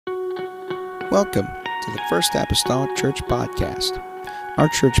Welcome to the First Apostolic Church Podcast. Our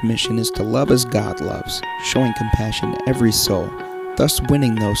church mission is to love as God loves, showing compassion to every soul, thus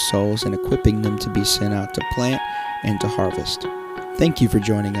winning those souls and equipping them to be sent out to plant and to harvest. Thank you for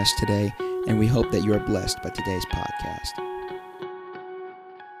joining us today, and we hope that you are blessed by today's podcast.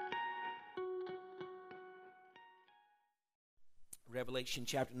 Revelation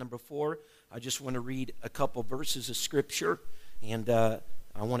chapter number 4. I just want to read a couple verses of Scripture, and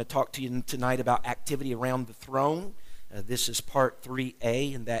I want to talk to you tonight about activity around the throne. This is part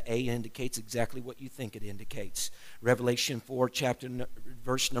 3a, and that A indicates exactly what you think it indicates. Revelation 4,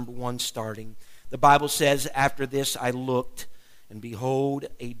 verse number 1 starting. The Bible says, "After this I looked, and behold,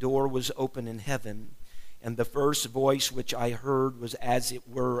 a door was open in heaven, and the first voice which I heard was as it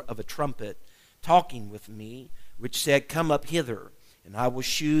were of a trumpet, talking with me, which said, Come up hither, and I will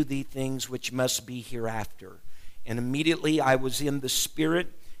shew thee things which must be hereafter. And immediately I was in the Spirit,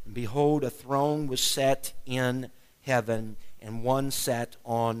 and behold, a throne was set in heaven, and one sat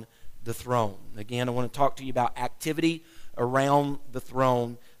on the throne." Again, I want to talk to you about activity around the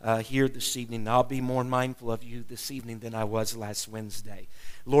throne here this evening. I'll be more mindful of you this evening than I was last Wednesday.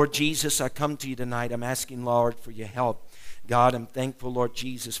 Lord Jesus, I come to you tonight. I'm asking, Lord, for your help. God, I'm thankful, Lord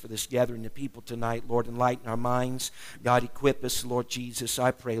Jesus, for this gathering of people tonight. Lord, enlighten our minds. God, equip us, Lord Jesus.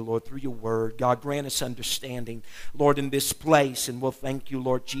 I pray, Lord, through your word. God, grant us understanding, Lord, in this place. And we'll thank you,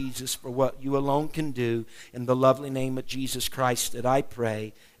 Lord Jesus, for what you alone can do. In the lovely name of Jesus Christ that I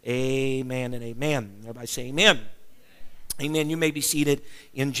pray. Amen and amen. Everybody say amen. Amen. You may be seated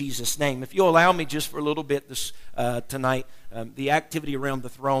in Jesus' name. If you'll allow me just for a little bit this tonight, the activity around the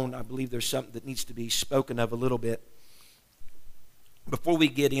throne, I believe there's something that needs to be spoken of a little bit. Before we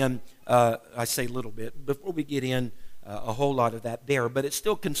get in, I say a little bit, before we get in a whole lot of that there, but it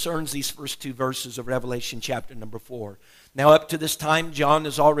still concerns these first two verses of Revelation chapter number 4. Now up to this time, John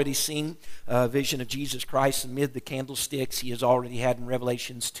has already seen a vision of Jesus Christ amid the candlesticks. He has already had in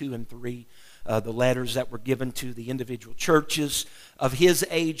Revelations 2 and 3 the letters that were given to the individual churches of his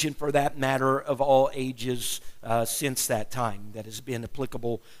age, and for that matter of all ages since that time, that has been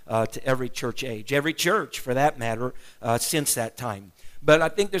applicable to every church age, every church for that matter since that time. But I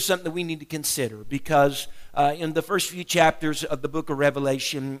think there's something that we need to consider, because in the first few chapters of the book of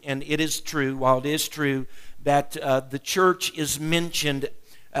Revelation, and it is true, while it is true that the church is mentioned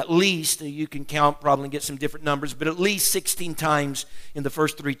at least, you can count, probably get some different numbers, but at least 16 times in the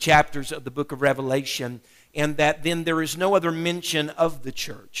first 3 chapters of the book of Revelation, and that then there is no other mention of the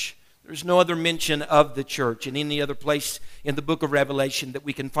church. There's no other mention of the church in any other place in the book of Revelation that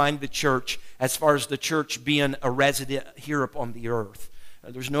we can find the church as far as the church being a resident here upon the earth.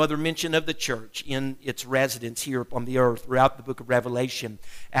 There's no other mention of the church in its residence here upon the earth throughout the book of Revelation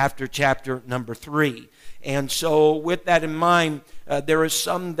after chapter number 3. And so with that in mind, there are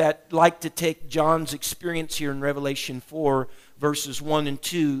some that like to take John's experience here in Revelation 4, verses 1 and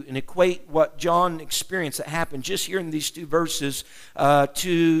 2, and equate what John experienced that happened just here in these 2 verses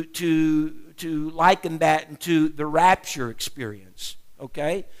to liken that to the rapture experience,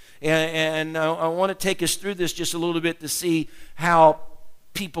 okay? And I want to take us through this just a little bit to see how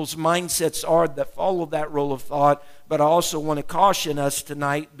people's mindsets are that follow that role of thought. But I also want to caution us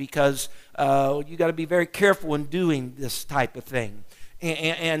tonight, because you got to be very careful in doing this type of thing.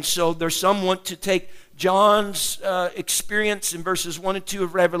 And so there's some want to take John's experience in verses 1 and 2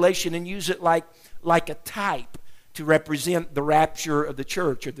 of Revelation and use it like a type to represent the rapture of the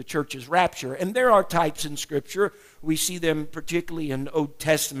church, or the church's rapture. And there are types in Scripture. We see them particularly in the Old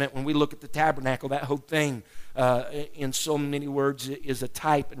Testament when we look at the tabernacle. That whole thing, in so many words, is a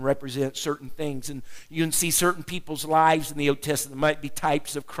type and represents certain things. And you can see certain people's lives in the Old Testament might be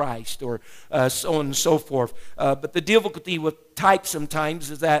types of Christ, or so on and so forth. But the difficulty with types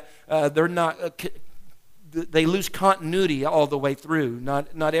sometimes is that they're not. They lose continuity all the way through.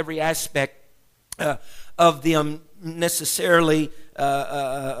 Not every aspect of them necessarily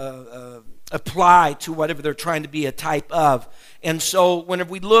apply to whatever they're trying to be a type of. And so whenever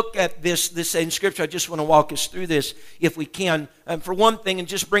we look at this in Scripture, I just want to walk us through this if we can. For one thing, and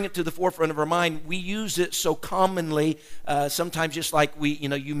just bring it to the forefront of our mind, we use it so commonly, sometimes just like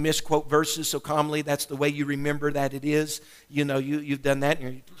you misquote verses so commonly, that's the way you remember that it is. You've done that,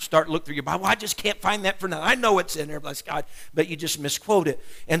 and you start to look through your Bible, I just can't find that for now. I know it's in there, bless God, but you just misquote it.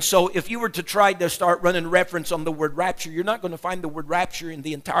 And so if you were to try to start running reference on the word rapture, you're not going to find the word rapture in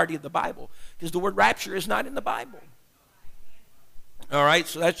the entirety of the Bible, because the word rapture is not in the Bible. All right,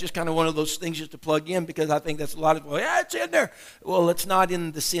 so that's just kind of one of those things just to plug in, because I think that's a lot of, well, yeah, it's in there. Well, it's not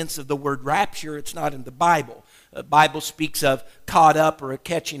in the sense of the word rapture. It's not in the Bible. The Bible speaks of caught up or a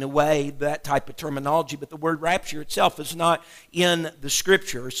catching away, that type of terminology, but the word rapture itself is not in the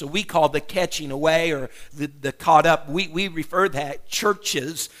Scripture. So we call the catching away or the caught up, we refer that,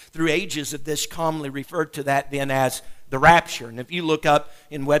 churches through ages of this commonly referred to that then as the rapture. And if you look up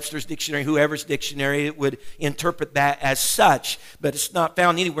in Webster's dictionary, whoever's dictionary, it would interpret that as such, but it's not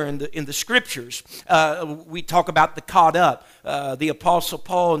found anywhere in the Scriptures. We talk about the caught up. The Apostle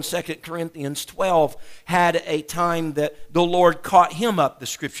Paul in 2 Corinthians 12 had a time that the Lord caught him up, the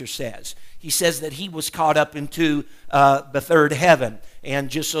Scripture says. He says that he was caught up into the third heaven.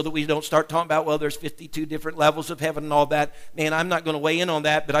 And just so that we don't start talking about, well, there's 52 different levels of heaven and all that, man, I'm not going to weigh in on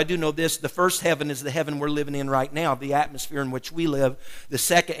that, but I do know this. The first heaven is the heaven we're living in right now, the atmosphere in which we live. The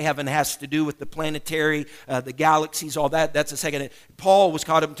second heaven has to do with the planetary, the galaxies, all that. That's the second. Paul was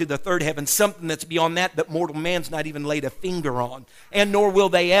caught up into the third heaven, something that's beyond that mortal man's not even laid a finger on. And nor will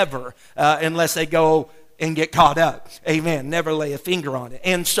they ever, unless they go and get caught up. Amen. Never lay a finger on it.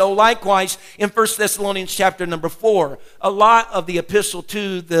 And so likewise, in 1 Thessalonians chapter number 4, a lot of the epistle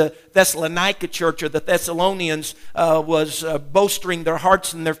to the Thessalonica church or the Thessalonians was bolstering their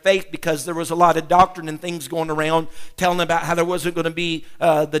hearts and their faith, because there was a lot of doctrine and things going around telling about how there wasn't going to be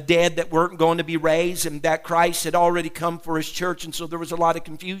the dead that weren't going to be raised, and that Christ had already come for his church. And so there was a lot of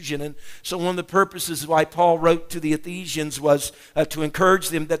confusion. And so one of the purposes why Paul wrote to the Ephesians was to encourage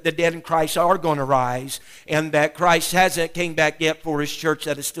them that the dead in Christ are going to rise, and that Christ hasn't came back yet for his church.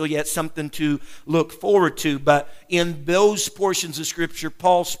 That is still yet something to look forward to. But in those portions of Scripture,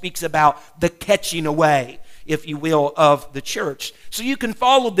 Paul speaks about the catching away, if you will, of the church. So you can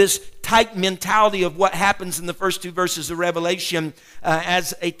follow this type mentality of what happens in the first two verses of Revelation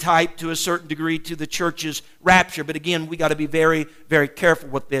as a type to a certain degree to the church's rapture. But again, we got to be very, very careful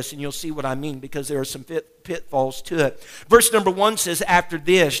with this, and you'll see what I mean, because there are some pitfalls to it. Verse number 1 says, after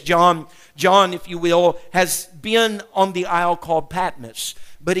this, John, if you will, has been on the isle called Patmos.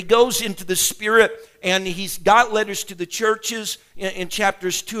 But he goes into the Spirit, and he's got letters to the churches in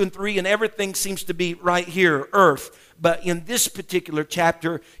chapters 2 and 3, and everything seems to be right here, earth. But in this particular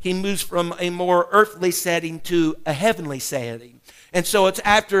chapter, he moves from a more earthly setting to a heavenly setting. And so it's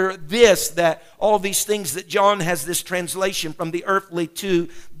after this that all these things that John has this translation from the earthly to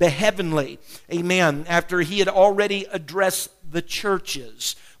the heavenly. Amen. After he had already addressed the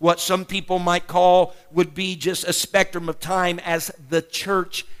churches, what some people might call would be just a spectrum of time as the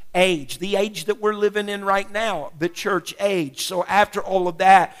church age, the age that we're living in right now, the church age. So after all of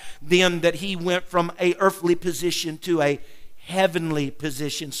that, then that he went from a earthly position to a heavenly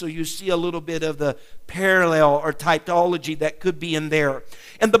position. So you see a little bit of the parallel or typology that could be in there.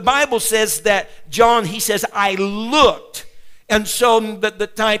 And the Bible says that John, he says, I looked. And so the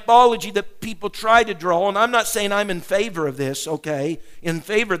typology that people try to draw, and I'm not saying I'm in favor of this, okay, in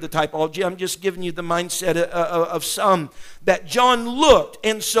favor of the typology, I'm just giving you the mindset of some, that John looked.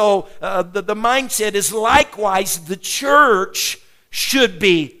 And so the mindset is likewise the church should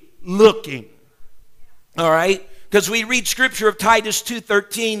be looking. All right? Because we read scripture of Titus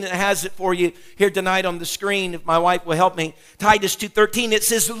 2:13, that has it for you here tonight on the screen, if my wife will help me. Titus 2:13, it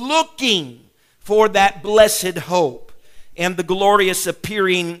says, looking for that blessed hope and the glorious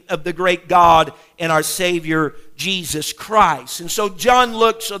appearing of the great God and our Savior, Jesus Christ. And so John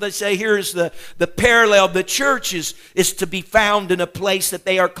looked, so they say here's the parallel. The church is to be found in a place that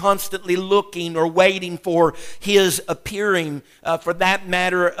they are constantly looking or waiting for his appearing. For that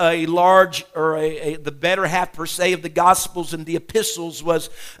matter, a large, or the better half per se of the Gospels and the epistles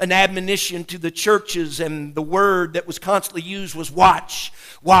was an admonition to the churches, and the word that was constantly used was watch.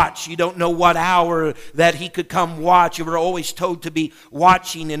 Watch. You don't know what hour that he could come watch. You were always told to be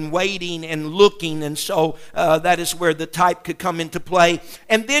watching and waiting and looking. And so that is where the type could come into play.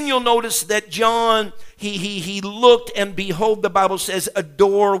 And then you'll notice that John, he looked, and behold, the Bible says a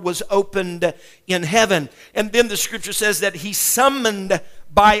door was opened in heaven. And then the scripture says that he summoned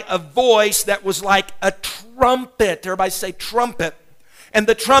by a voice that was like a trumpet. Everybody say trumpet. And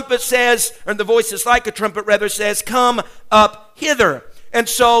the trumpet says, or the voice is like a trumpet rather, says, come up hither. And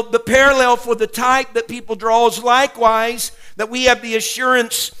so the parallel for the type that people draw is likewise that we have the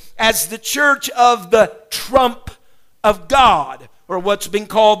assurance as the church of the trump of God, or what's been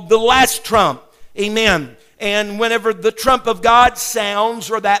called the last trump. Amen. And whenever the trump of God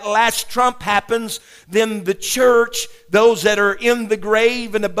sounds, or that last trump happens, then the church, those that are in the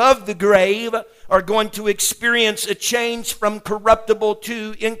grave and above the grave, are going to experience a change from corruptible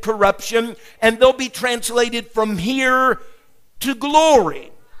to incorruption, and they'll be translated from here to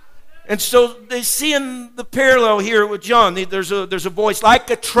glory. And so they see in the parallel here with John, there's a voice like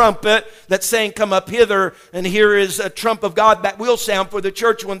a trumpet that's saying, come up hither, and here is a trump of God that will sound for the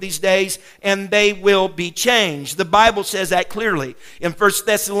church one of these days, and they will be changed. The Bible says that clearly. In 1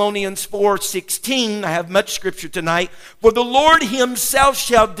 Thessalonians 4:16, I have much scripture tonight, for the Lord himself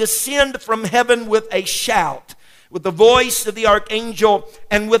shall descend from heaven with a shout, with the voice of the archangel,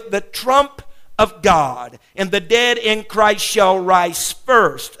 and with the trump of God, and the dead in Christ shall rise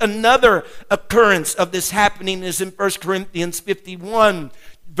first. Another occurrence of this happening is in 1 Corinthians 15,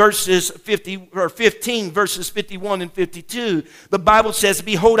 verses 51 and 52. The Bible says,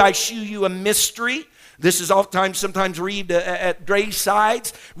 behold, I shew you a mystery. This is oftentimes sometimes read at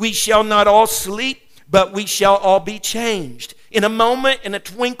gravesides. We shall not all sleep, but we shall all be changed. In a moment, in a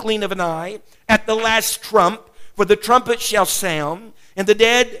twinkling of an eye, at the last trump, for the trumpet shall sound, and the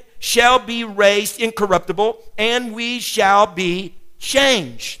dead shall be raised incorruptible, and we shall be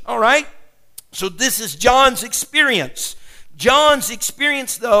changed. All right? So this is John's experience. John's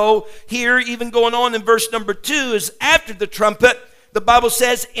experience, though, here even going on in verse number 2, is after the trumpet, the Bible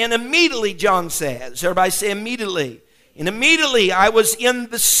says, and immediately, John says, everybody say immediately. And immediately I was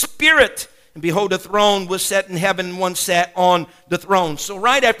in the Spirit, and behold, a throne was set in heaven, and one sat on the throne. So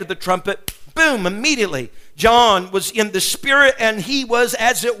right after the trumpet, boom, immediately, John was in the Spirit, and he was,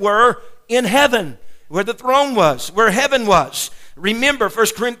 as it were, in heaven, where the throne was, where heaven was. Remember 1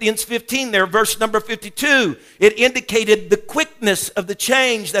 Corinthians 15 there, verse number 52. It indicated the quickness of the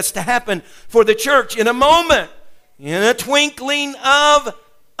change that's to happen for the church in a moment. In a twinkling of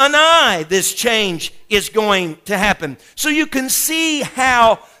an eye, this change is going to happen. So you can see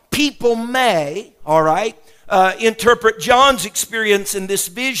how people may, all right, interpret John's experience in this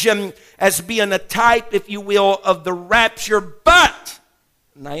vision as being a type, if you will, of the rapture. But,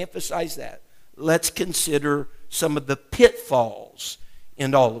 and I emphasize that, let's consider some of the pitfalls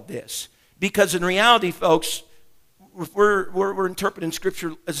in all of this. Because in reality, folks, if we're interpreting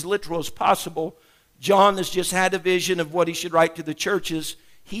Scripture as literal as possible, John has just had a vision of what he should write to the churches.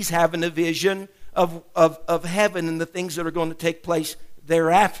 He's having a vision of heaven and the things that are going to take place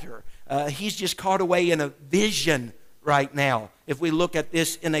thereafter. He's just caught away in a vision right now, if we look at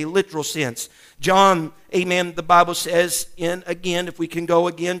this in a literal sense. John, amen, the Bible says, if we can go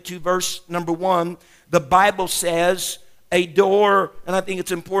again to verse number 1, the Bible says a door, and I think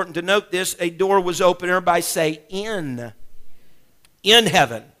it's important to note this, a door was open. Everybody say, in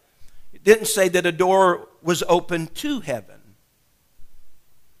heaven. It didn't say that a door was open to heaven.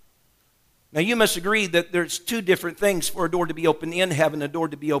 Now, you must agree that there's two different things for a door to be open in heaven, a door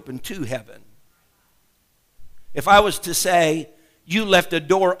to be open to heaven. If I was to say, you left a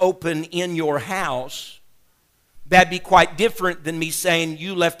door open in your house, that'd be quite different than me saying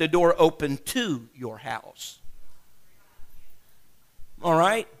you left a door open to your house. All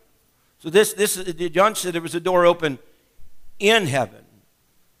right? So John said there was a door open in heaven.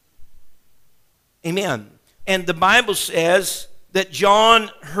 Amen. And the Bible says that John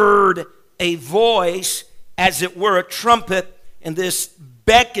heard a voice, as it were a trumpet, and this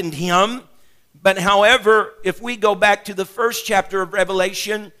beckoned him. But however, if we go back to the first chapter of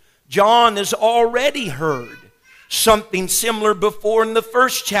Revelation, John has already heard something similar before in the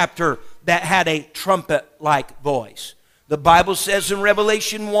first chapter that had a trumpet-like voice. The Bible says in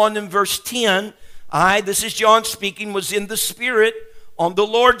Revelation 1 and verse 10, this is John speaking, was in the Spirit on the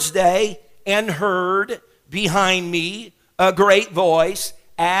Lord's day and heard behind me a great voice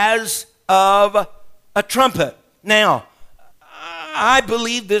as of a trumpet. Now, I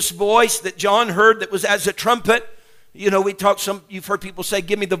believe this voice that John heard that was as a trumpet. You know, you've heard people say,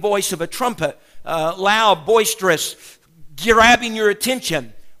 give me the voice of a trumpet. Loud, boisterous, grabbing your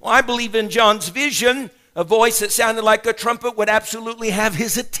attention. Well, I believe in John's vision, a voice that sounded like a trumpet would absolutely have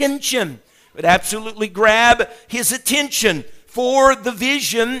his attention. Would absolutely grab his attention for the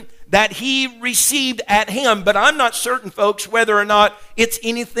vision that he received at him. But I'm not certain, folks, whether or not it's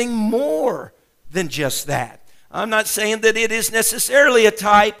anything more than just that. I'm not saying that it is necessarily a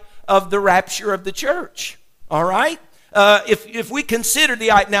type of the rapture of the church. All right? If we consider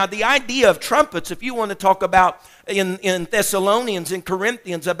the idea of trumpets, if you want to talk about in Thessalonians and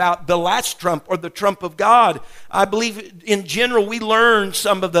Corinthians about the last trump or the trump of God, I believe in general we learn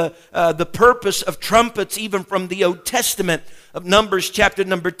some of the purpose of trumpets even from the Old Testament. Of Numbers chapter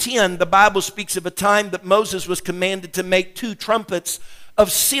number 10, the Bible speaks of a time that Moses was commanded to make 2 trumpets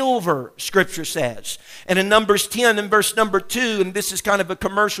of silver, Scripture says. And in Numbers 10 and verse number 2, and this is kind of a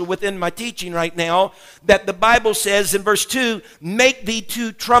commercial within my teaching right now, that the Bible says in verse 2, make thee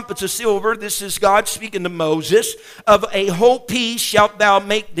 2 trumpets of silver. This is God speaking to Moses. Of a whole piece shalt thou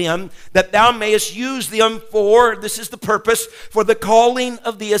make them, that thou mayest use them for, this is the purpose, for the calling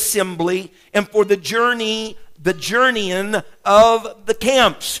of the assembly and for the journeying of the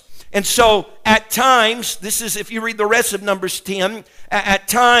camps. And so at times, this is if you read the rest of Numbers 10, at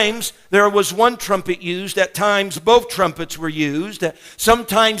times there was one trumpet used, at times both trumpets were used.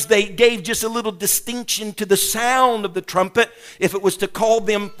 Sometimes they gave just a little distinction to the sound of the trumpet if it was to call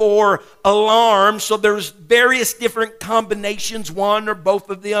them for alarm. So there's various different combinations, one or both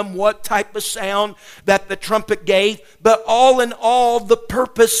of them, what type of sound that the trumpet gave. But all in all, the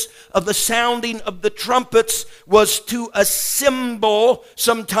purpose of the sounding of the trumpets was to assemble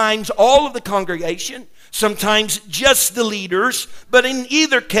sometimes all of the congregation, sometimes just the leaders, but in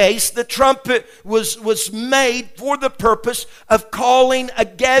either case, the trumpet was made for the purpose of calling a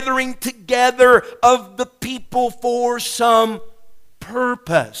gathering together of the people for some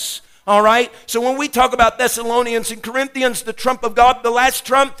purpose. All right? So when we talk about Thessalonians and Corinthians, the trump of God, the last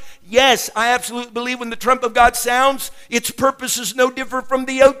trump, yes, I absolutely believe when the trump of God sounds, its purpose is no different from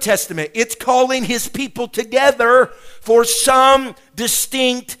the Old Testament. It's calling his people together for some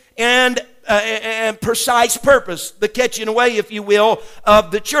distinct and precise purpose, the catching away, if you will, of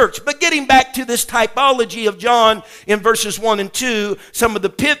the church. But getting back to this typology of John in verses 1 and 2, some of the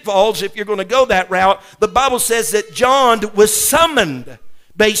pitfalls, if you're going to go that route, the Bible says that John was summoned,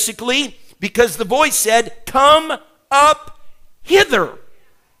 basically, because the voice said, come up hither.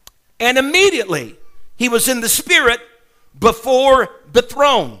 And immediately, he was in the Spirit before the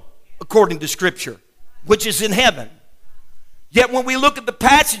throne, according to Scripture, which is in heaven. Yet when we look at the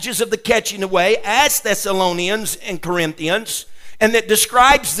passages of the catching away as Thessalonians and Corinthians, and that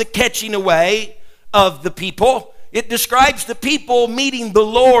describes the catching away of the people, it describes the people meeting the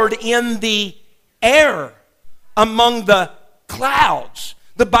Lord in the air among the clouds.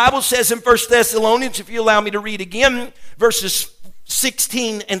 The Bible says in 1 Thessalonians, if you allow me to read again, verses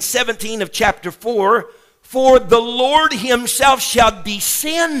 16 and 17 of chapter 4, for the Lord himself shall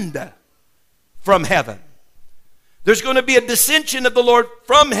descend from heaven. There's going to be a descension of the Lord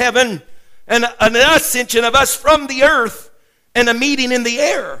from heaven and an ascension of us from the earth and a meeting in the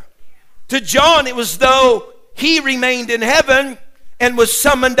air. To John, it was though he remained in heaven and was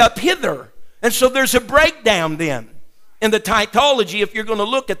summoned up hither. And so there's a breakdown then in the typology, if you're going to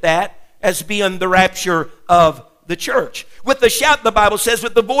look at that as being the rapture of the church. With the shout, the Bible says,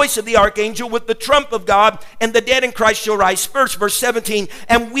 with the voice of the archangel, with the trump of God, and the dead in Christ shall rise first. Verse 17,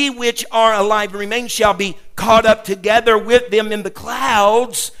 and we which are alive and remain shall be caught up together with them in the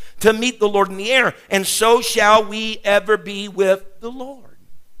clouds to meet the Lord in the air. And so shall we ever be with the Lord.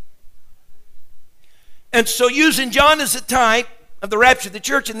 And so using John as a type of the rapture of the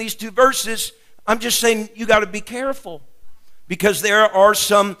church in these two verses, I'm just saying you got to be careful, because there are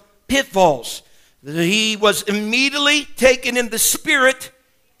some pitfalls. He was immediately taken in the Spirit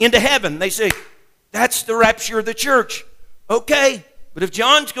into heaven. They say, that's the rapture of the church. Okay, but if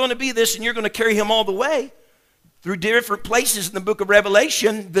John's going to be this and you're going to carry him all the way through different places in the book of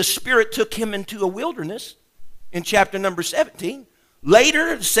Revelation, the Spirit took him into a wilderness in chapter number 17.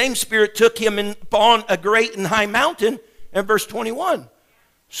 Later, the same Spirit took him upon a great and high mountain in verse 21.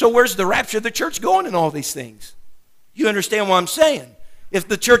 So where's the rapture of the church going in all these things? You understand what I'm saying? If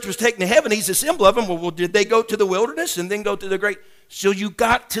the church was taken to heaven, he's a symbol of them. Well, did they go to the wilderness and then go to the great? So you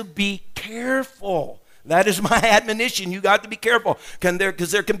got to be careful. That is my admonition. You got to be careful,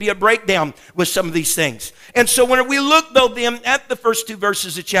 because there can be a breakdown with some of these things. And so when we look, though, then at the first two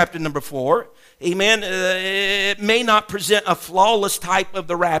verses of chapter number 4, amen, it may not present a flawless type of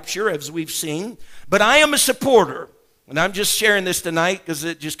the rapture, as we've seen, but I am a supporter. And I'm just sharing this tonight because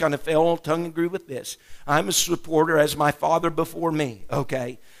it just kind of fell tongue and groove with this. I'm a supporter, as my father before me,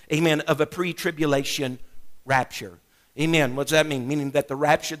 okay, amen, of a pre-tribulation rapture. Amen. What does that mean? Meaning that the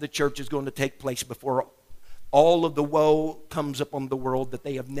rapture of the church is going to take place before all of the woe comes upon the world that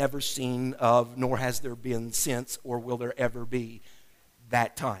they have never seen of, nor has there been since, or will there ever be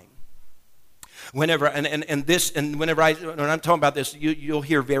that time. Whenever when I'm talking about this, you'll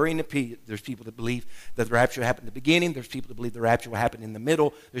hear varying opinions. There's people that believe that the rapture will happen at the beginning. There's people that believe the rapture will happen in the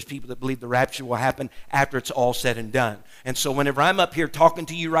middle. There's people that believe the rapture will happen after it's all said and done. And so whenever I'm up here talking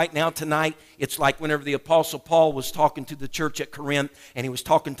to you right now tonight, it's like whenever the Apostle Paul was talking to the church at Corinth, and he was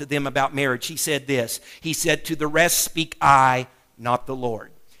talking to them about marriage. He said this. He said, to the rest speak I, not the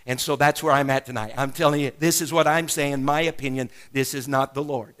Lord. And so that's where I'm at tonight. I'm telling you, this is what I'm saying, my opinion. This is not the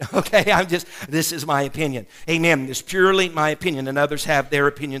Lord. Okay, this is my opinion. Amen. It's purely my opinion, and others have their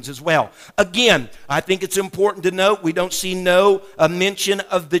opinions as well. Again, I think it's important to note we don't see no mention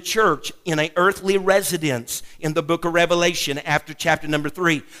of the church in an earthly residence in the book of Revelation after chapter number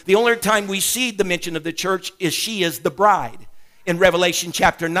 3. The only time we see the mention of the church is she is the bride in Revelation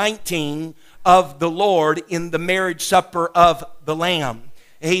chapter 19 of the Lord in the marriage supper of the Lamb.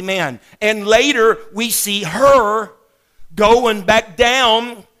 Amen. And later we see her going back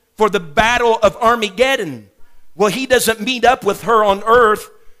down for the battle of Armageddon. Well, he doesn't meet up with her on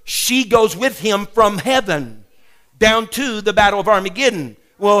earth. She goes with him from heaven down to the battle of Armageddon.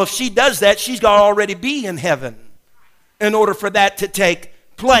 Well, if she does that, she's got to already be in heaven in order for that to take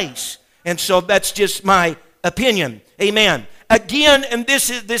place. And so that's just my opinion. Amen. Again, and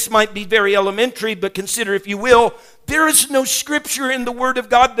this might be very elementary, but consider if you will, there is no scripture in the Word of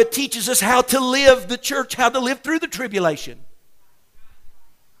God that teaches us how to live the church, how to live through the tribulation.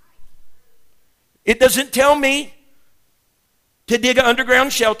 It doesn't tell me to dig an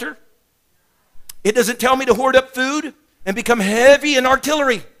underground shelter. It doesn't tell me to hoard up food and become heavy in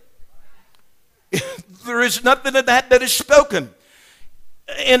artillery. There is nothing of that is spoken.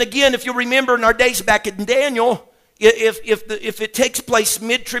 And again, if you'll remember in our days back in Daniel, if it takes place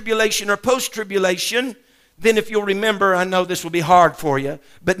mid-tribulation or post-tribulation, then if you'll remember, I know this will be hard for you,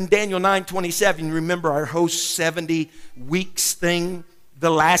 but in Daniel 9:27, remember our whole 70 weeks thing,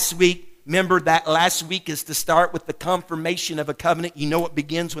 the last week. Remember that last week is to start with the confirmation of a covenant. You know it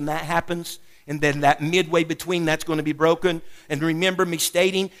begins when that happens. And then that midway between, that's going to be broken. And remember me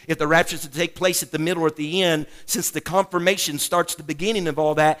stating, if the rapture is to take place at the middle or at the end, since the confirmation starts the beginning of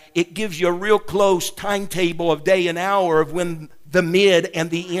all that, it gives you a real close timetable of day and hour of when the mid and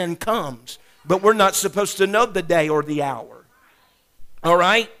the end comes. But we're not supposed to know the day or the hour. All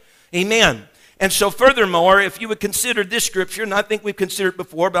right? Amen. And so furthermore, if you would consider this scripture, and I think we've considered it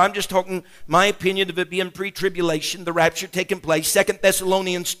before, but I'm just talking my opinion of it being pre-tribulation, the rapture taking place, 2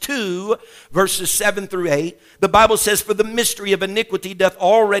 Thessalonians 2, verses 7 through 8. The Bible says, "For the mystery of iniquity doth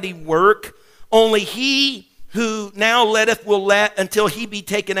already work, only he who now letteth will let until he be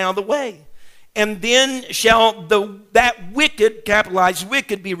taken out of the way. And then shall that wicked," capitalized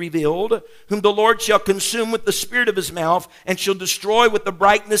wicked, "be revealed, whom the Lord shall consume with the spirit of his mouth, and shall destroy with the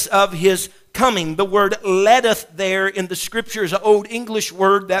brightness of his coming." The word "letteth" there in the scripture is an old English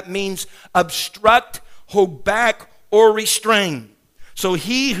word that means obstruct, hold back, or restrain. So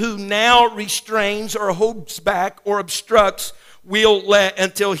he who now restrains or holds back or obstructs will let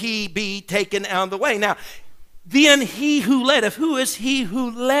until he be taken out of the way. Now, then he who letteth, who is he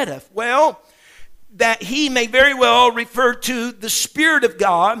who letteth? Well, that he may very well refer to the Spirit of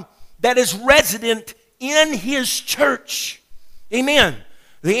God that is resident in his church. Amen.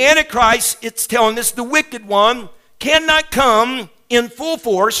 The Antichrist, it's telling us, the wicked one, cannot come in full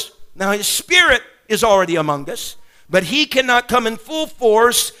force. Now his spirit is already among us, but he cannot come in full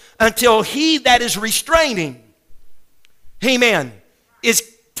force until he that is restraining, amen, is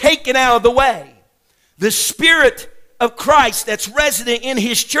taken out of the way. The Spirit of Christ that's resident in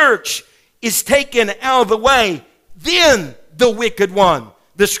his church is taken out of the way. Then the wicked one,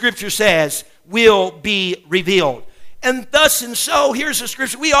 the scripture says, will be revealed. And thus and so, here's a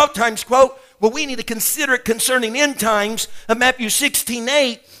scripture we oftentimes quote, but we need to consider it concerning end times. Matthew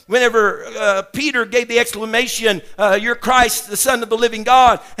 16:8, whenever Peter gave the exclamation, "You're Christ, the Son of the living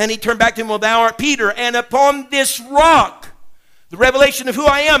God," and he turned back to him, "Well, thou art Peter, and upon this rock," the revelation of who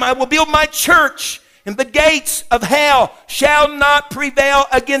I am, "I will build my church, and the gates of hell shall not prevail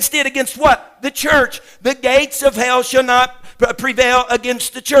against it." Against what? The church. The gates of hell shall not prevail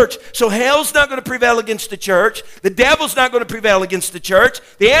against the church. So hell's not going to prevail against the church. The devil's not going to prevail against the church.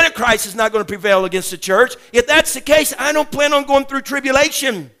 The Antichrist is not going to prevail against the church. If that's the case, I don't plan on going through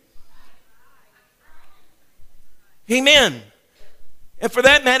tribulation. Amen. And for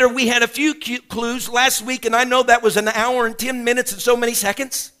that matter, we had a few clues last week, and I know that was an hour and 10 minutes and so many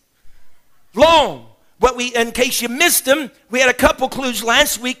seconds. Long. But in case you missed them, we had a couple clues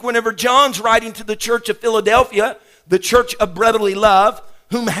last week whenever John's writing to the church of Philadelphia, the church of brotherly love,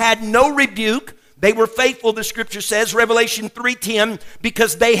 whom had no rebuke. They were faithful, the scripture says, Revelation 3:10,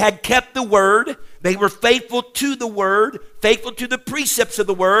 because they had kept the word. They were faithful to the word, faithful to the precepts of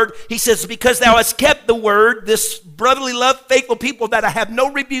the word. He says, because thou hast kept the word, this brotherly love, faithful people that I have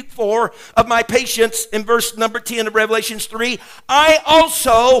no rebuke for of my patience, in verse number 10 of Revelation 3, I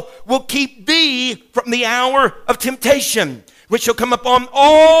also will keep thee from the hour of temptation, which shall come upon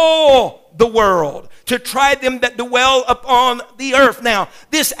all the world, to try them that dwell upon the earth. Now,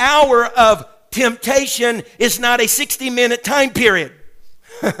 this hour of temptation is not a 60-minute time period.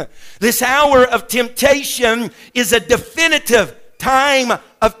 This hour of temptation is a definitive time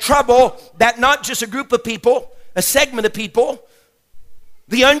of trouble that not just a group of people, a segment of people,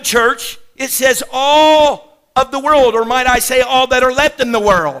 the unchurched, it says all of the world, or might I say all that are left in the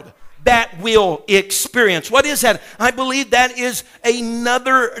world, that will experience. What is that? I believe that is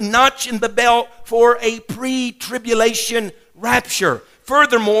another notch in the belt for a pre-tribulation rapture.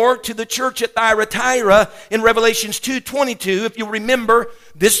 Furthermore, to the church at Thyatira in Revelations 2:22, if you remember,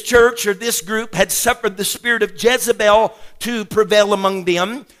 this church or this group had suffered the spirit of Jezebel to prevail among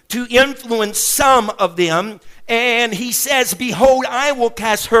them, to influence some of them. And he says, behold, I will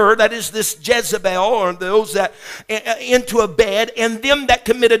cast her, that is this Jezebel, or those that, into a bed, and them that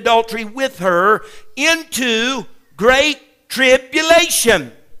commit adultery with her, into great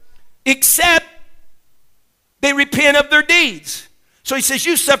tribulation, except they repent of their deeds. So he says,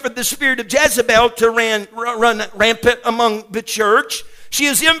 you suffered the spirit of Jezebel to run rampant among the church. She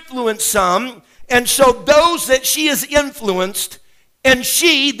has influenced some, and so those that she has influenced, and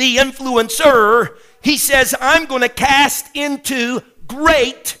she, the influencer, he says, I'm going to cast into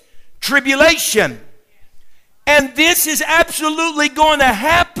great tribulation. And this is absolutely going to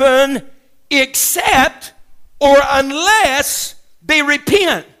happen except or unless they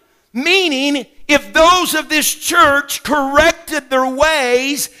repent. Meaning, if those of this church corrected their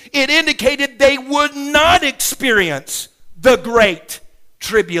ways, it indicated they would not experience the great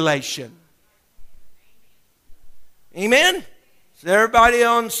tribulation. Amen? Is everybody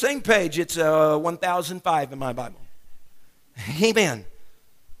on the same page? It's 1005 in my Bible. Amen.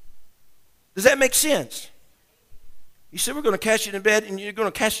 Does that make sense? You said we're going to cast you in bed and you're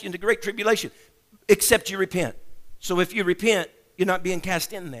going to cast you into great tribulation, except you repent. So if you repent, you're not being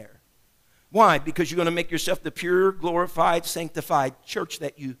cast in there. Why? Because you're going to make yourself the pure, glorified, sanctified church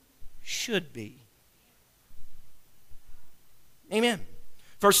that you should be. Amen.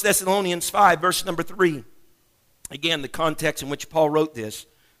 1 Thessalonians 5, verse number 3. Again, the context in which Paul wrote this.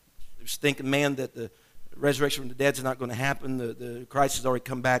 He was thinking, man, that the resurrection from the dead is not going to happen. The Christ has already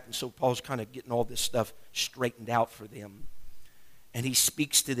come back. And so Paul's kind of getting all this stuff straightened out for them. And he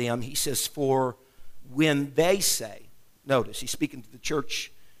speaks to them. He says, for when they say, notice, he's speaking to the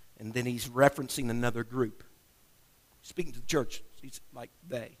church, and then he's referencing another group. Speaking to the church, he's like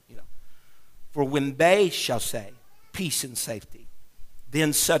they, For when they shall say, peace and safety,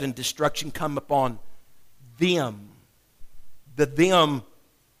 then sudden destruction come upon them. The them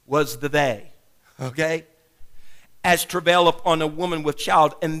was the they. Okay? As travail upon a woman with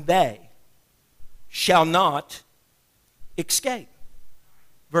child, and they shall not escape.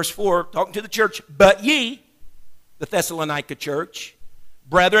 Verse 4, talking to the church, but ye, the Thessalonica church,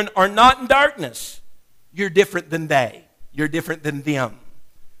 brethren, are not in darkness. You're different than they. You're different than them.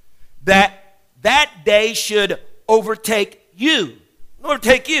 That day should overtake you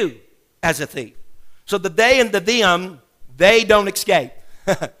as a thief. So the they and the them, they don't escape.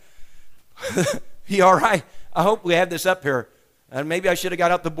 You all right? I hope we have this up here. Maybe I should have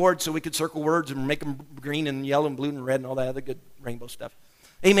got out the board so we could circle words and make them green and yellow and blue and red and all that other good rainbow stuff.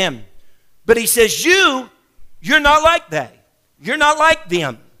 Amen. But he says, you're not like they. You're not like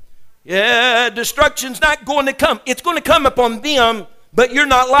them. Yeah, destruction's not going to come. It's going to come upon them, but you're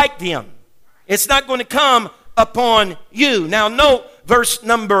not like them. It's not going to come upon you. Now note verse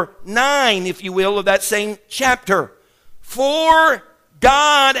number 9, if you will, of that same chapter. For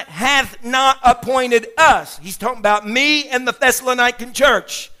God hath not appointed us. He's talking about me and the Thessalonican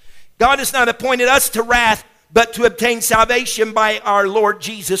church. God has not appointed us to wrath, but to obtain salvation by our Lord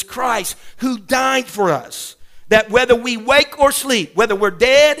Jesus Christ, who died for us. That whether we wake or sleep, whether we're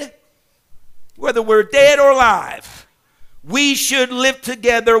dead or alive, we should live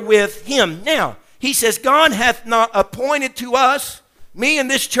together with him. Now, he says, God hath not appointed to us, me and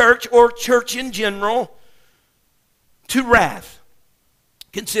this church, or church in general, to wrath.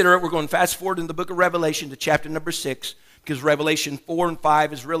 Consider it. We're going fast forward in the book of Revelation to chapter number 6, because Revelation 4 and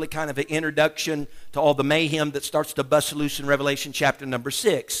 5 is really kind of an introduction to all the mayhem that starts to bust loose in Revelation chapter number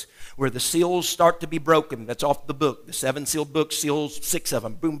 6, where the seals start to be broken. That's off the book. The 7-sealed book, seals, 6 of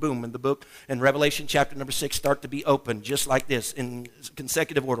them, boom, boom, in the book. And Revelation chapter number 6 start to be opened just like this in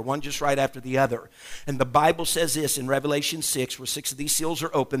consecutive order, one just right after the other. And the Bible says this in Revelation 6, where 6 of these seals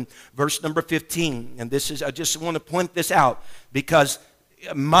are open, verse number 15. And this is, I just want to point this out because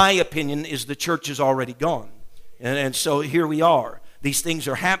my opinion is the church is already gone. And so here we are. These things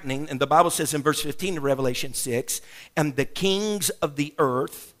are happening. And the Bible says in verse 15 of Revelation 6, and the kings of the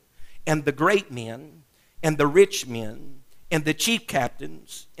earth, and the great men, and the rich men, and the chief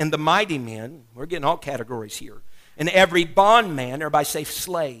captains, and the mighty men, we're getting all categories here, and every bondman, everybody say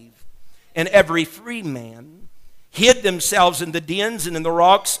slave, and every free man, hid themselves in the dens and in the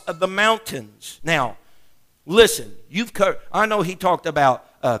rocks of the mountains. Now, listen, I know he talked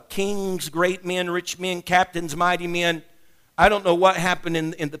about kings, great men, rich men, captains, mighty men. I don't know what happened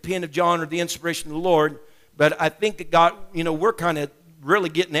in the pen of John or the inspiration of the Lord, but I think that God, we're kind of really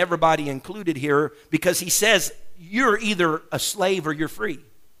getting everybody included here, because he says you're either a slave or you're free.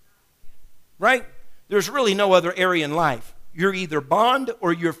 Right? There's really no other area in life. You're either bond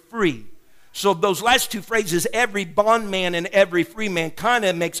or you're free. So those last two phrases, every bondman and every free man, kind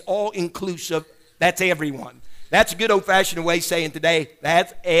of makes all inclusive. That's everyone. That's a good old-fashioned way of saying today,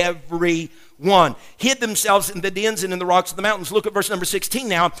 that's everyone. Hid themselves in the dens and in the rocks of the mountains. Look at verse number 16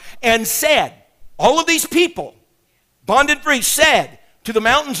 now. And said, all of these people, bond and free, said to the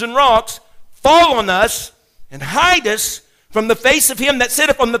mountains and rocks, fall on us and hide us from the face of him that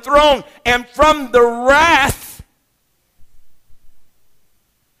sitteth on the throne and from the wrath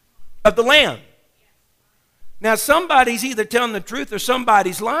of the Lamb. Now somebody's either telling the truth or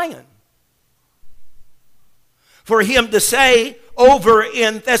somebody's lying. For him to say over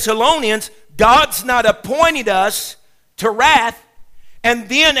in Thessalonians, God's not appointed us to wrath, and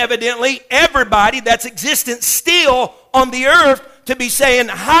then evidently everybody that's existent still on the earth to be saying,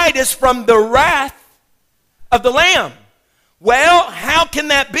 hide us from the wrath of the Lamb. Well, how can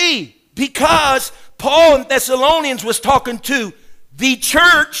that be? Because Paul in Thessalonians was talking to the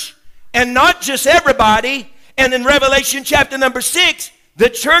church and not just everybody. And in Revelation chapter number 6, the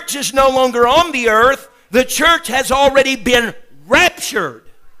church is no longer on the earth. The church has already been raptured.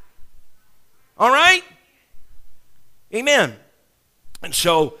 All right? Amen. And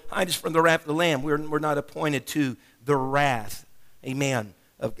so, hide us from the wrath of the Lamb. We're not appointed to the wrath, amen,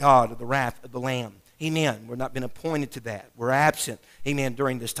 of God, or the wrath of the Lamb. Amen. We're not been appointed to that. We're absent, amen,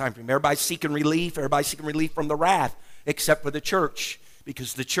 during this time frame. Everybody's seeking relief. Everybody's seeking relief from the wrath, except for the church,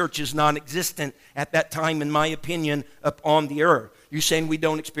 because the church is non-existent at that time, in my opinion, upon the earth. You're saying we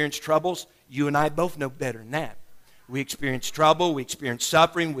don't experience troubles? You and I both know better than that. We experience trouble, we experience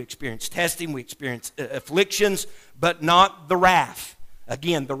suffering, we experience testing, we experience afflictions, but not the wrath.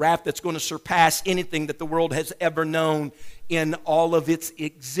 Again, the wrath that's going to surpass anything that the world has ever known in all of its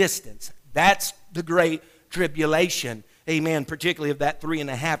existence. That's the great tribulation, amen, particularly of that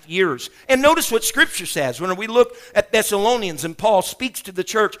 3.5 years. And notice what Scripture says. When we look at Thessalonians, and Paul speaks to the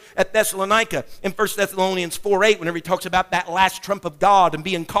church at Thessalonica in 1 Thessalonians 4:8, whenever he talks about that last trump of God and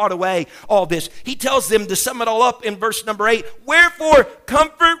being caught away, all this, he tells them to sum it all up in verse number 8, wherefore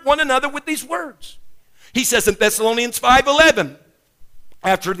comfort one another with these words. He says in Thessalonians 5:11,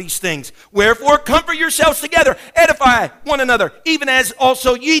 after these things, wherefore comfort yourselves together, edify one another, even as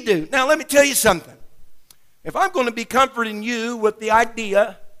also ye do. Now let me tell you something. If I'm going to be comforting you with the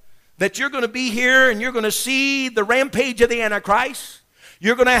idea that you're going to be here and you're going to see the rampage of the Antichrist,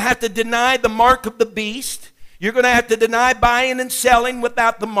 you're going to have to deny the mark of the beast, you're going to have to deny buying and selling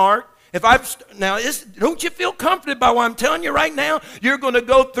without the mark. Don't you feel comforted by what I'm telling you right now? You're going to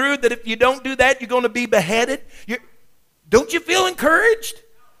go through that. If you don't do that, you're going to be beheaded. Don't you feel encouraged?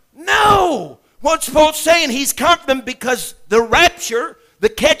 No. What's Paul saying? He's confident because the rapture, the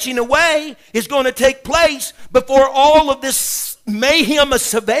catching away, is going to take place before all of this mayhem of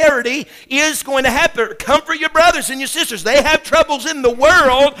severity is going to happen. Comfort your brothers and your sisters. They have troubles in the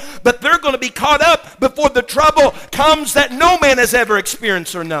world, but they're going to be caught up before the trouble comes that no man has ever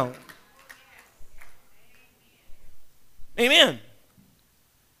experienced or known. Amen.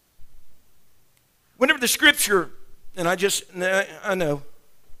 Whenever the Scripture, and I know,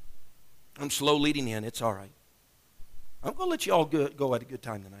 I'm slow leading in, it's all right. I'm going to let you all go at a good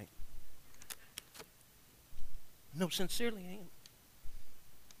time tonight. No, sincerely, I am.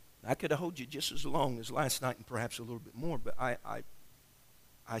 I could have held you just as long as last night and perhaps a little bit more, but I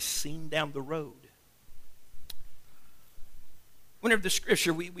seen down the road. Whenever the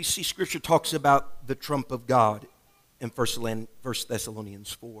Scripture, we see Scripture talks about the trump of God in 1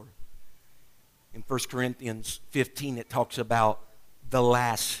 Thessalonians 4. In 1 Corinthians 15, it talks about the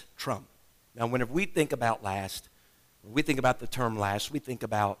last trump. Now, whenever we think about last, when we think about the term last, we think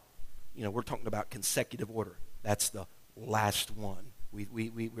about, we're talking about consecutive order. That's the last one.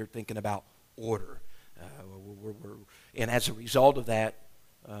 We're thinking about order. And as a result of that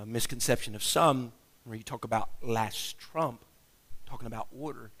misconception of some, where you talk about last trump, talking about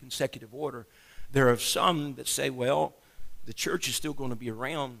order, consecutive order, there are some that say, well, the church is still going to be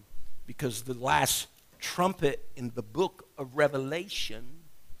around because the last trumpet in the book of Revelation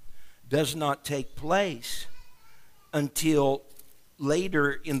does not take place until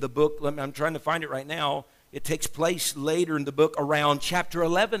later in the book. I'm trying to find it right now. It takes place later in the book around chapter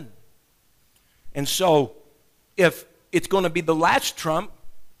 11. And so if it's going to be the last trump,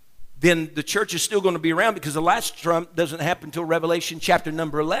 then the church is still going to be around, because the last trump doesn't happen until Revelation chapter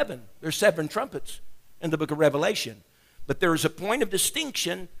number 11. There's 7 trumpets in the book of Revelation. But there's a point of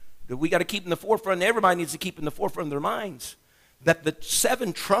distinction that we got to keep in the forefront, and everybody needs to keep in the forefront of their minds, that the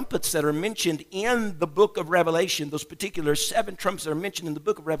 7 trumpets that are mentioned in the book of Revelation, those particular 7 trumpets that are mentioned in the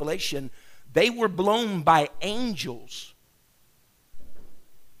book of Revelation, they were blown by angels.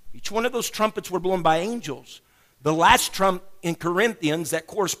 Each one of those trumpets were blown by angels. The last trump in Corinthians that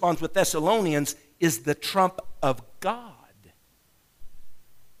corresponds with Thessalonians is the trump of God.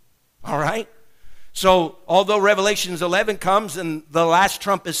 All right? So, although Revelation 11 comes and the last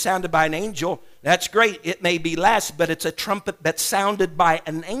trump is sounded by an angel, that's great. It may be last, but it's a trumpet that's sounded by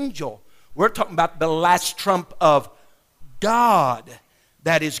an angel. We're talking about the last trump of God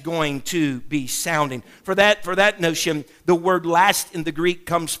that is going to be sounding. For that notion, the word last in the Greek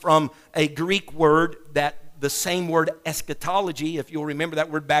comes from a Greek word, that the same word eschatology, if you'll remember that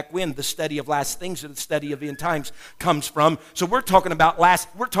word back when, the study of last things or the study of the end times comes from. So we're talking about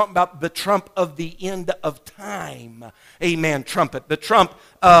we're talking about the trump of the end of time. Amen, trumpet, the trump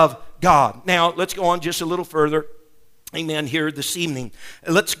of God. Now, let's go on just a little further. Amen, here this evening.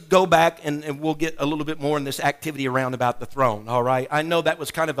 Let's go back and we'll get a little bit more in this activity around about the throne, all right? I know that was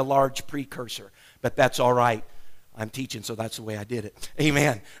kind of a large precursor, but that's all right. I'm teaching, so that's the way I did it.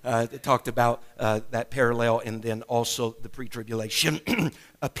 Amen. It talked about that parallel, and then also the pre-tribulation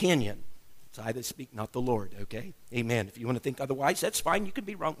opinion. It's I that speak, not the Lord, okay? Amen. If you want to think otherwise, that's fine. You can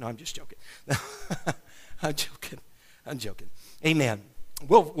be wrong. No, I'm just joking. I'm joking. Amen.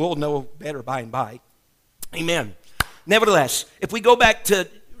 We'll know better by and by. Amen. Nevertheless, if we go back to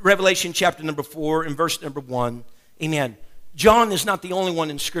Revelation chapter number 4 and verse number 1, amen, John is not the only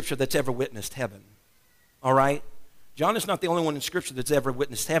one in Scripture that's ever witnessed heaven, all right? John is not the only one in Scripture that's ever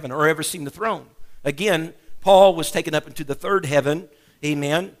witnessed heaven or ever seen the throne. Again, Paul was taken up into the third heaven,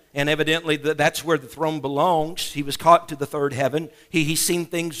 amen, and evidently that's where the throne belongs. He was caught to the third heaven. He's seen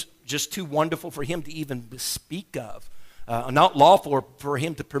things just too wonderful for him to even speak of. Not lawful for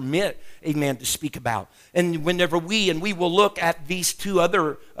him to permit a man to speak about. And whenever we will look at these 2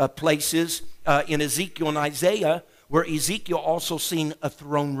 other places in Ezekiel and Isaiah, where Ezekiel also seen a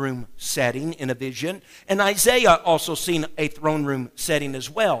throne room setting in a vision, and Isaiah also seen a throne room setting as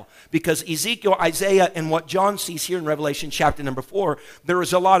well. Because Ezekiel, Isaiah, and what John sees here in Revelation chapter number 4, there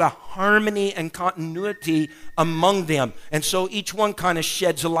is a lot of harmony and continuity among them. And so each one kind of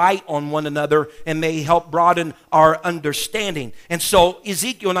sheds light on one another and may help broaden our understanding. And so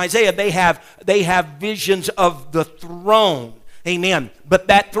Ezekiel and Isaiah, they have visions of the throne. Amen. But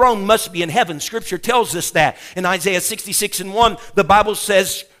that throne must be in heaven. Scripture tells us that. In Isaiah 66:1, the Bible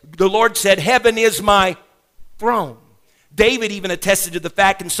says, the Lord said, heaven is my throne. David even attested to the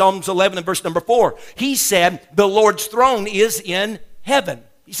fact in Psalms 11 and verse number 4. He said, the Lord's throne is in heaven.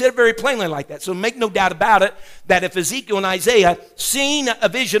 He said it very plainly like that. So make no doubt about it that if Ezekiel and Isaiah seen a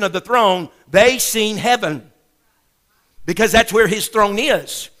vision of the throne, they seen heaven. Because that's where his throne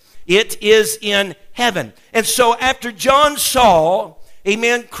is. It is in heaven. And so after John saw,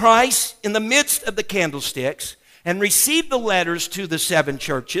 amen, Christ in the midst of the candlesticks and received the letters to the 7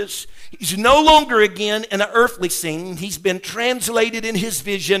 churches, he's no longer again in an earthly scene. He's been translated in his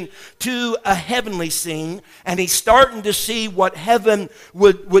vision to a heavenly scene, and he's starting to see what heaven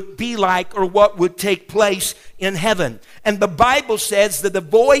would be like, or what would take place in heaven. And the Bible says that the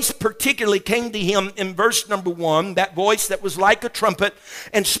voice particularly came to him in verse number 1, that voice that was like a trumpet,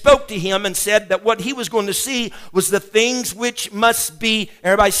 and spoke to him and said that what he was going to see was the things which must be,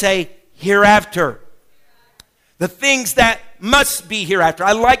 everybody say, hereafter. The things that must be hereafter.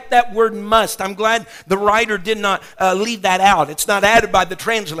 I like that word must. I'm glad the writer did not leave that out. It's not added by the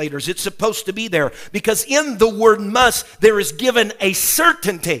translators. It's supposed to be there. Because in the word must, there is given a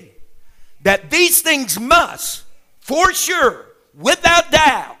certainty that these things must, for sure, without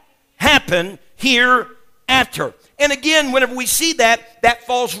doubt, happen hereafter. And again, whenever we see that, that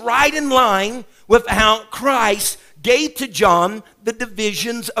falls right in line with how Christ gave to John the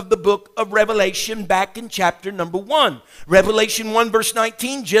divisions of the book of Revelation back in chapter number 1. Revelation 1 verse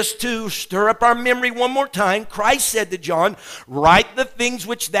 19, just to stir up our memory one more time, Christ said to John, write the things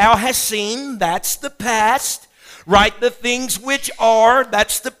which thou hast seen, that's the past. Write the things which are,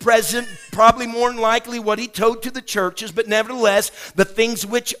 that's the present, probably more than likely what he told to the churches, but nevertheless, the things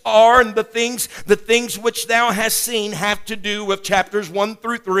which are and the things which thou hast seen have to do with chapters 1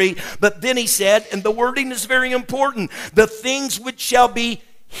 through 3. But then he said, and the wording is very important, the things which shall be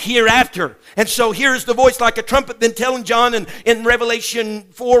hereafter. And so here's the voice like a trumpet then telling John in Revelation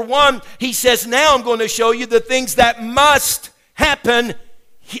 4:1, he says, now I'm going to show you the things that must happen,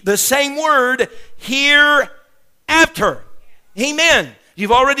 the same word, hereafter. Amen.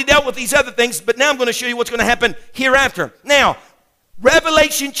 You've already dealt with these other things, but now I'm going to show you what's going to happen hereafter. Now,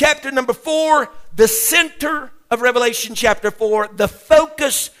 Revelation chapter number 4, the center of Revelation chapter 4, the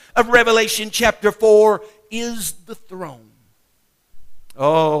focus of Revelation chapter 4 is the throne.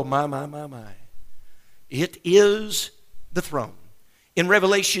 Oh, my. It is the throne. In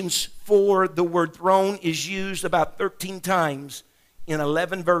Revelations 4, the word throne is used about 13 times in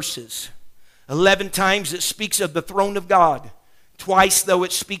 11 verses. 11 times it speaks of the throne of God. Twice, though,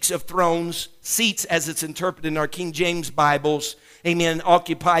 it speaks of thrones, seats as it's interpreted in our King James Bibles, amen,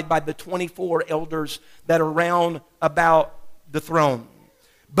 occupied by the 24 elders that are round about the throne.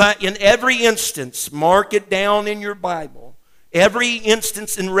 But in every instance, mark it down in your Bible, every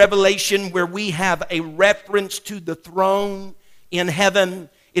instance in Revelation where we have a reference to the throne in heaven,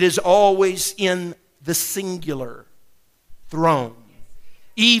 it is always in the singular throne.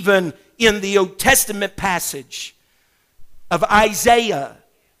 Even in the Old Testament passage of Isaiah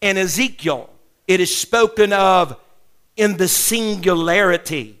and Ezekiel, it is spoken of in the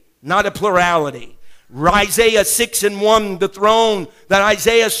singularity, not a plurality. Isaiah 6:1, the throne that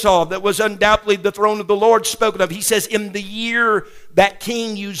Isaiah saw, that was undoubtedly the throne of the Lord spoken of. He says, in the year that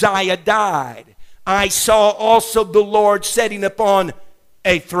King Uzziah died, I saw also the Lord sitting upon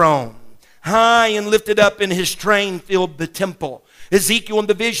a throne, high and lifted up, and his train filled the temple. Ezekiel, in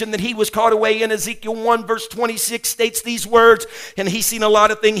the vision that he was caught away in, Ezekiel 1 verse 26 states these words, and he's seen a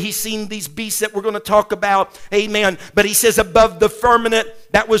lot of things. He's seen these beasts that we're going to talk about, amen. But he says, above the firmament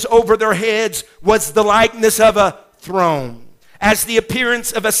that was over their heads was the likeness of a throne, as the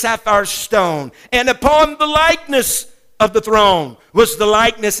appearance of a sapphire stone. And upon the likeness of the throne was the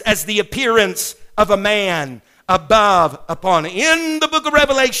likeness as the appearance of a man above upon it. In the book of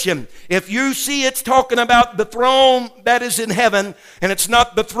Revelation, if you see it's talking about the throne that is in heaven, and it's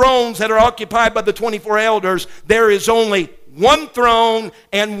not the thrones that are occupied by the 24 elders, there is only one throne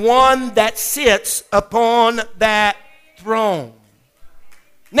and one that sits upon that throne.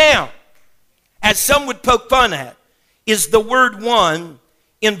 Now, as some would poke fun at, is the word one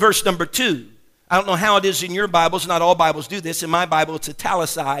in verse number 2. I don't know how it is in your Bibles. Not all Bibles do this. In my Bible, it's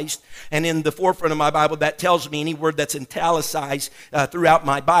italicized. And in the forefront of my Bible, that tells me any word that's italicized throughout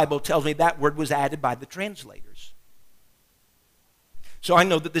my Bible tells me that word was added by the translators. So I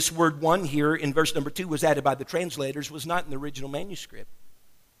know that this word one here in verse number 2 was added by the translators, was not in the original manuscript.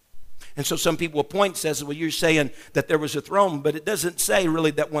 And so some people will point and says, well, you're saying that there was a throne, but it doesn't say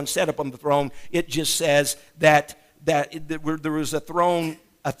really that one sat upon the throne. It just says that there was a throne.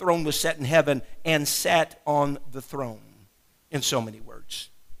 A throne was set in heaven and sat on the throne, in so many words.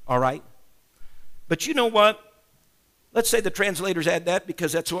 All right? But you know what? Let's say the translators add that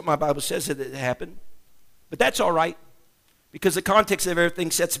because that's what my Bible says that it happened. But that's all right, because the context of everything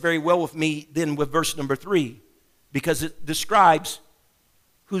sets very well with me then with verse number 3, because it describes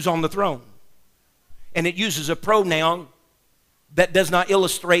who's on the throne. And it uses a pronoun that does not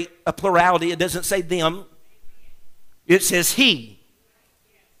illustrate a plurality. It doesn't say them. It says he.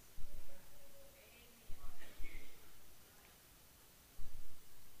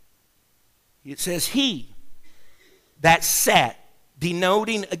 It says he that sat,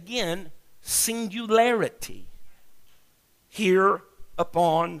 denoting again singularity here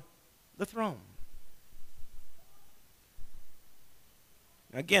upon the throne.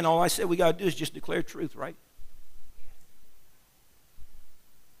 Again, all I said we got to do is just declare truth, right?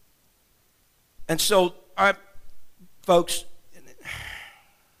 And so, folks,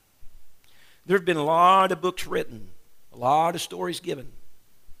 there have been a lot of books written, a lot of stories given.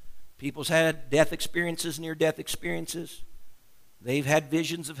 People's had death experiences, near-death experiences. They've had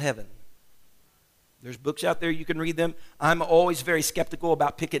visions of heaven. There's books out there, you can read them. I'm always very skeptical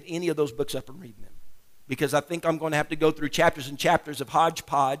about picking any of those books up and reading them, because I think I'm going to have to go through chapters and chapters of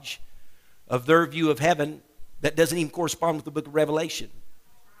hodgepodge of their view of heaven that doesn't even correspond with the book of Revelation.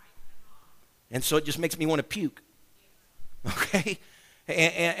 And so it just makes me want to puke. Okay?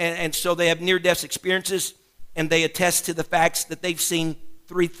 And so they have near-death experiences, and they attest to the facts that they've seen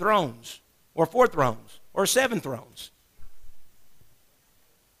 3 thrones, or 4 thrones, or 7 thrones.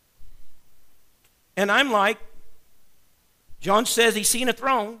 And I'm like, John says he's seen a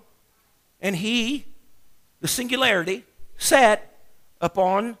throne, and he, the singularity, sat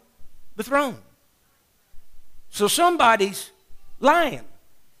upon the throne. So somebody's lying.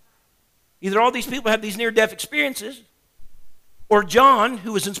 Either all these people have these near-death experiences, or John,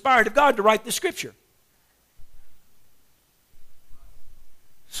 who was inspired of God to write the scripture.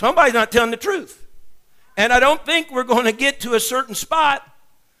 Somebody's not telling the truth. And I don't think we're going to get to a certain spot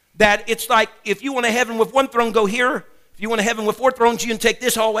that it's like, if you want a heaven with 1 throne, go here. If you want a heaven with 4 thrones, you can take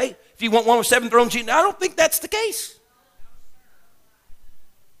this hallway. If you want one with 7 thrones, I don't think that's the case.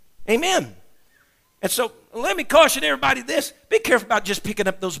 Amen. And so let me caution everybody this. Be careful about just picking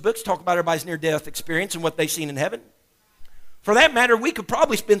up those books, talk about everybody's near-death experience and what they've seen in heaven. For that matter, we could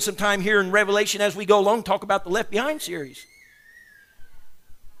probably spend some time here in Revelation as we go along, talk about the Left Behind series.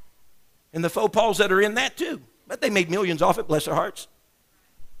 And the faux pas that are in that too. But they made millions off it, bless their hearts.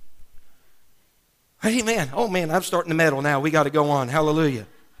 Amen. Oh man, I'm starting to meddle now. We got to go on. Hallelujah.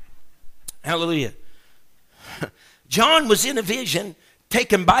 Hallelujah. John was in a vision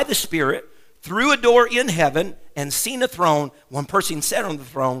taken by the Spirit through a door in heaven and seen a throne. One person sat on the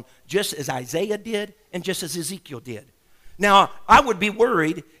throne just as Isaiah did and just as Ezekiel did. Now, I would be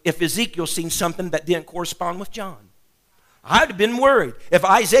worried if Ezekiel seen something that didn't correspond with John. I'd have been worried if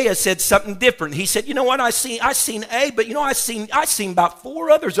Isaiah said something different. He said, you know what, I seen A, but you know, I seen about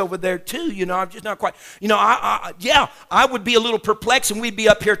 4 others over there too. You know, I'm just not quite, you know, I would be a little perplexed and we'd be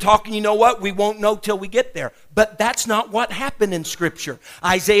up here talking, you know what, we won't know till we get there. But that's not what happened in Scripture.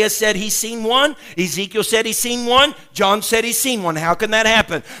 Isaiah said he's seen one. Ezekiel said he's seen one. John said he's seen one. How can that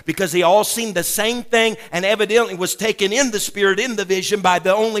happen? Because they all seen the same thing and evidently was taken in the Spirit, in the vision by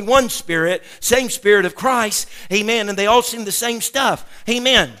the only one Spirit, same Spirit of Christ. Amen. And they all seen the same stuff.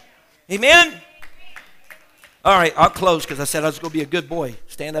 Amen. Amen. All right, I'll close because I said I was going to be a good boy.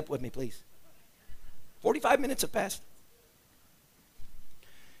 Stand up with me, please. 45 minutes have passed.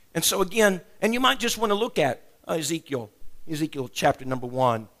 And so again, and you might just want to look at Ezekiel chapter number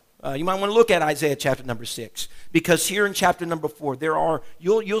 1. You might want to look at Isaiah chapter number 6. Because here in chapter number 4,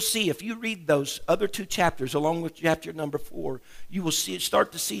 you'll see, if you read those other 2 chapters along with chapter number 4, you will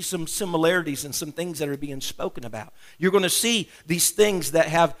start to see some similarities and some things that are being spoken about. You're going to see these things that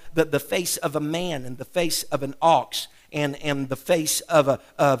have the face of a man and the face of an ox and the face of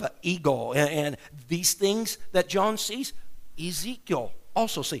an eagle. And these things that John sees, Ezekiel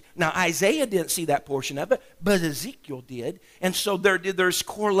also see. Now, Isaiah didn't see that portion of it, but Ezekiel did. And so there's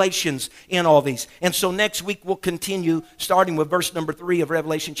correlations in all these. And so next week we'll continue starting with verse number 3 of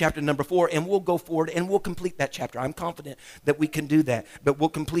Revelation chapter number 4, and we'll go forward and we'll complete that chapter. I'm confident that we can do that, but we'll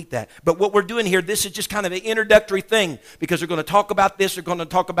complete that. But what we're doing here, this is just kind of an introductory thing because we're going to talk about this. We're going to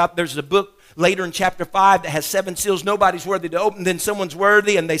talk about, there's a book later in chapter 5 that has 7 seals. Nobody's worthy to open. Then someone's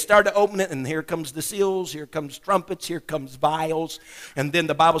worthy, and they start to open it, and here comes the seals, here comes trumpets, here comes vials. And then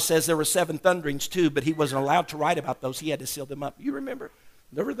the Bible says there were 7 thunderings too, but he wasn't allowed to write about those. He had to seal them up. You remember?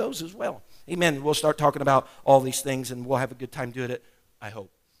 There were those as well. Amen. We'll start talking about all these things, and we'll have a good time doing it, I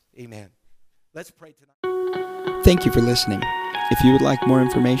hope. Amen. Let's pray tonight. Thank you for listening. If you would like more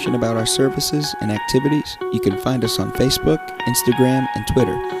information about our services and activities, you can find us on Facebook, Instagram, and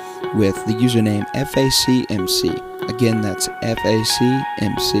Twitter with the username FACMC. Again, that's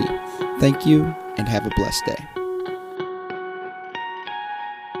FACMC. Thank you, and have a blessed day.